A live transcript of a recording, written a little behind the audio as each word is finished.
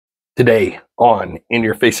Today on In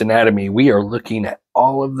Your Face Anatomy, we are looking at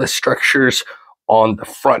all of the structures on the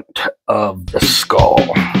front of the skull.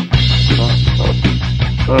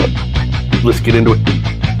 Let's get into it.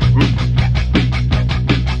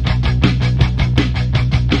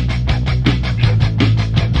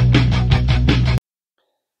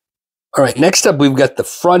 All right, next up we've got the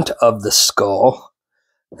front of the skull,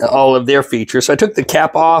 all of their features. So I took the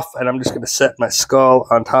cap off and I'm just going to set my skull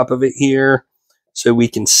on top of it here so we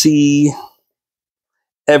can see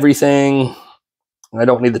everything. I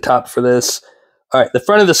don't need the top for this. All right, the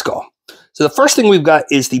front of the skull. So the first thing we've got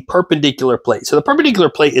is the perpendicular plate. So the perpendicular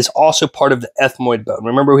plate is also part of the ethmoid bone.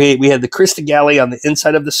 Remember we had the crista galli on the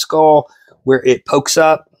inside of the skull where it pokes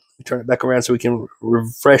up. Turn it back around so we can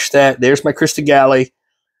refresh that. There's my crista galli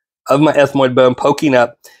of my ethmoid bone poking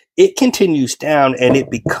up. It continues down and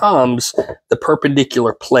it becomes the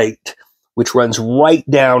perpendicular plate, which runs right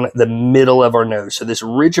down the middle of our nose. So this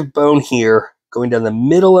ridge of bone here going down the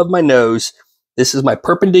middle of my nose, this is my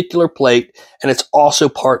perpendicular plate, and it's also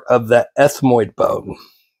part of the ethmoid bone.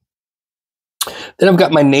 Then I've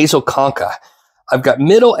got my nasal concha. I've got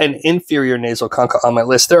middle and inferior nasal concha on my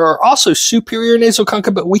list. There are also superior nasal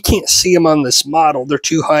concha, but we can't see them on this model. They're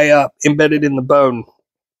too high up, embedded in the bone.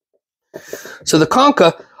 So the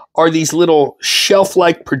concha are these little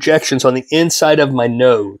shelf-like projections on the inside of my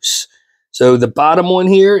nose. So the bottom one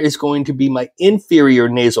here is going to be my inferior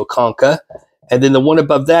nasal concha, and then the one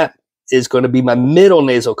above that is going to be my middle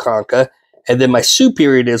nasal concha, and then my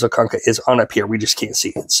superior nasal concha is on up here. We just can't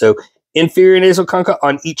see it. So inferior nasal concha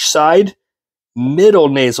on each side, middle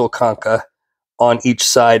nasal concha on each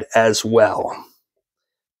side as well.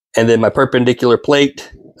 And then my perpendicular plate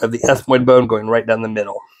of the ethmoid bone going right down the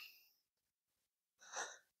middle.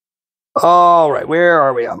 All right, where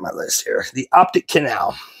are we on my list here? The optic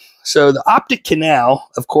canal. So the optic canal,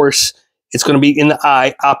 of course, it's going to be in the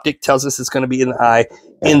eye. Optic tells us it's going to be in the eye,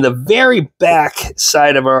 in the very back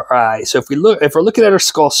side of our eye. So if we're looking at our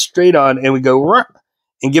skull straight on and we go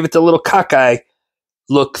and give it the little cockeye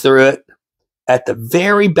look through it, at the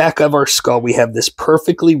very back of our skull, we have this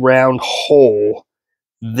perfectly round hole.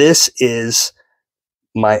 This is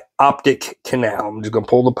my optic canal. I'm just going to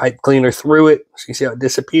pull the pipe cleaner through it so you can see how it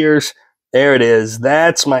disappears. There it is.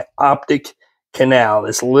 That's my optic canal,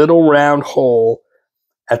 this little round hole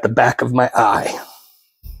at the back of my eye.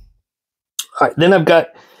 All right, then I've got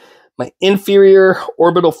my inferior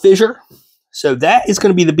orbital fissure. So that is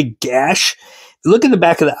going to be the big gash. If you look at the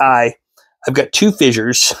back of the eye, I've got two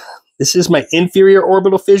fissures. This is my inferior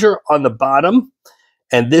orbital fissure on the bottom,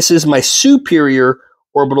 and this is my superior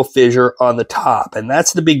orbital fissure on the top, and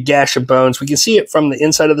that's the big gash of bones. We can see it from the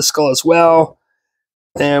inside of the skull as well,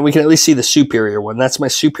 and we can at least see the superior one. That's my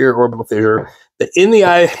superior orbital fissure. But in the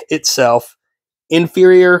eye itself,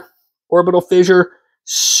 inferior orbital fissure,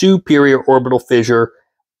 superior orbital fissure,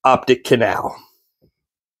 optic canal.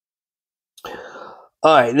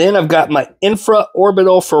 All right, then I've got my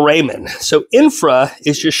infraorbital foramen. So infra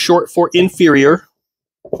is just short for inferior.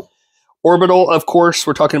 Orbital, of course,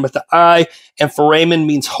 we're talking about the eye, and foramen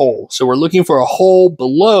means hole. So we're looking for a hole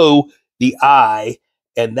below the eye,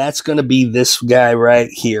 and that's going to be this guy right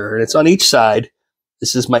here. And it's on each side.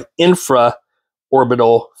 This is my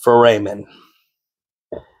infraorbital foramen.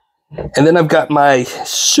 And then I've got my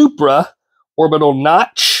supraorbital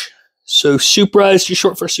notch. So supra is just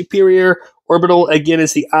short for superior. Orbital, again,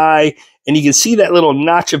 is the eye. And you can see that little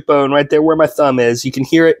notch of bone right there where my thumb is. You can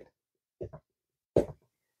hear it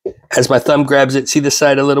as my thumb grabs it. See the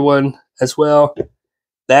side of the little one as well?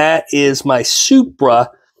 That is my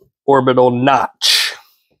supraorbital notch.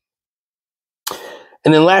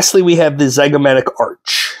 And then lastly, we have the zygomatic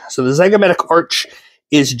arch. So the zygomatic arch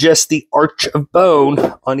is just the arch of bone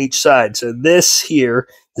on each side. So this here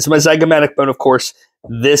is my zygomatic bone, of course.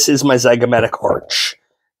 This is my zygomatic arch.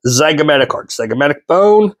 Zygomatic arch, zygomatic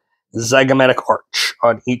bone, zygomatic arch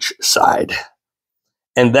on each side.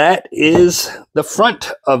 And that is the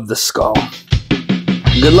front of the skull.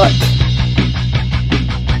 Good luck.